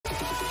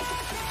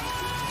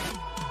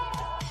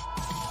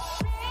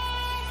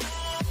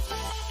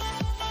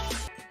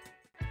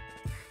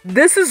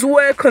This is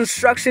where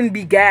construction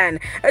began.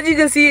 As you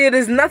can see, it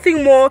is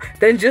nothing more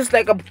than just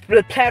like a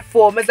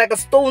platform. It's like a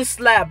stone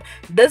slab.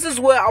 This is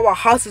where our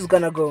house is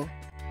gonna go.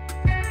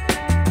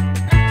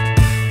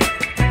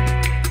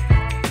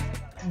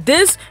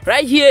 This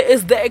right here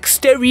is the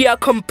exterior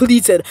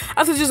completed.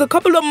 After just a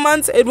couple of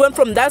months, it went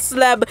from that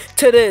slab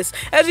to this.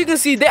 As you can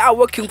see, they are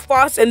working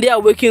fast and they are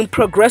working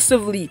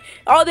progressively.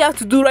 All they have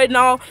to do right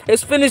now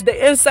is finish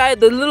the inside,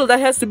 the little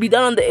that has to be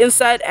done on the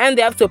inside, and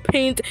they have to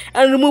paint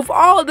and remove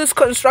all this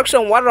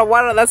construction water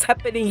that's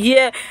happening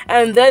here,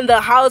 and then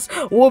the house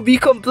will be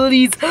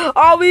complete.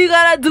 All we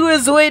gotta do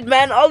is wait,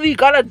 man. All we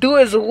gotta do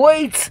is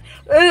wait.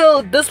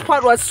 Yo, this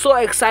part was so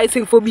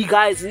exciting for me,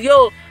 guys.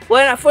 Yo,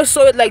 when I first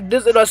saw it like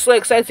this, it was so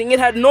exciting. It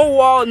had no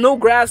wall, no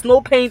grass,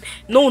 no paint,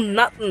 no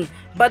nothing.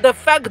 But the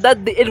fact that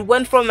it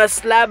went from a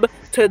slab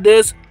to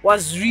this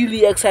was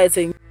really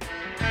exciting.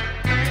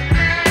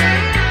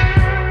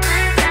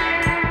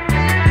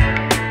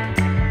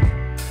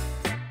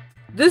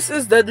 This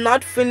is the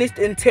not finished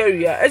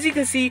interior. As you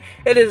can see,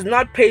 it is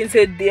not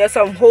painted. There are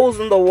some holes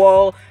in the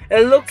wall.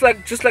 It looks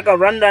like just like a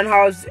rundown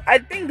house. I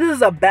think this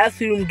is a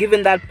bathroom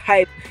given that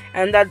pipe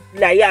and that,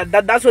 like, yeah,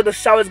 that's where the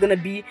shower is gonna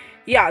be.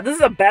 Yeah, this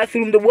is a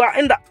bathroom. We're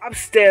in the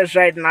upstairs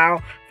right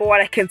now, for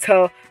what I can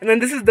tell. And then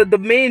this is the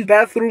main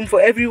bathroom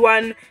for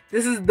everyone.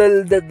 This is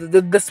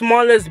the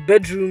smallest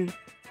bedroom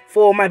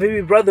for my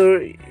baby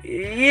brother.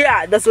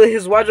 Yeah, that's where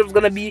his wardrobe's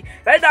gonna be.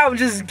 Right now I'm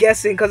just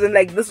guessing, because in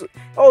like this,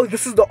 oh,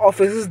 this is the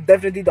office. This is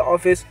definitely the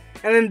office.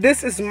 And then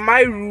this is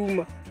my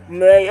room.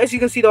 As you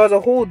can see, there was a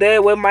hole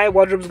there where my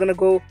wardrobe's gonna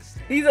go.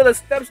 These are the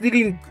steps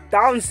leading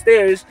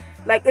downstairs.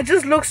 Like, it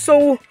just looks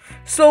so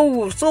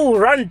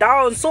run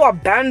down, so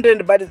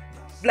abandoned, but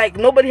like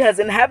nobody has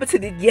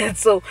inhabited it yet,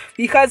 so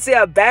you can't say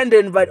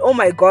abandoned. But oh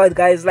my god,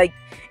 guys, like,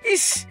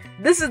 ish,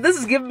 this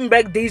is giving me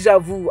back deja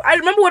vu. I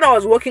remember when I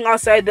was walking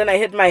outside, then I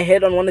hit my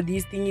head on one of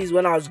these thingies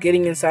when I was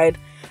getting inside.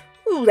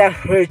 Ooh, that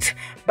hurt.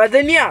 But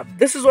then yeah,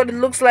 this is what it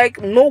looks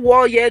like. No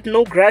wall yet,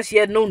 no grass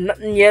yet, no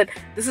nothing yet.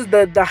 This is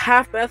the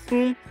half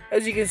bathroom.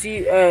 As you can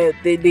see,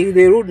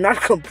 they wrote not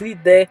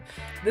complete there.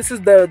 This is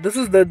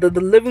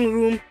the living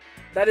room.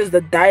 That is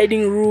the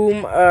dining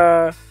room.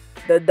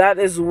 That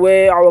is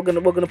where we're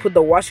gonna put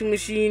the washing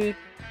machine.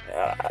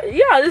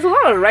 Yeah, there's a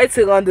lot of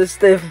writing on this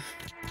stuff.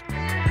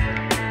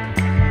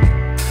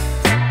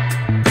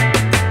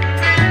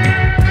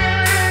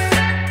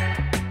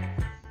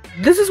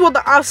 This is what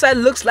the outside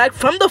looks like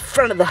from the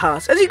front of the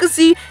house. As you can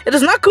see, it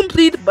is not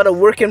complete, but a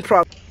work in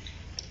progress.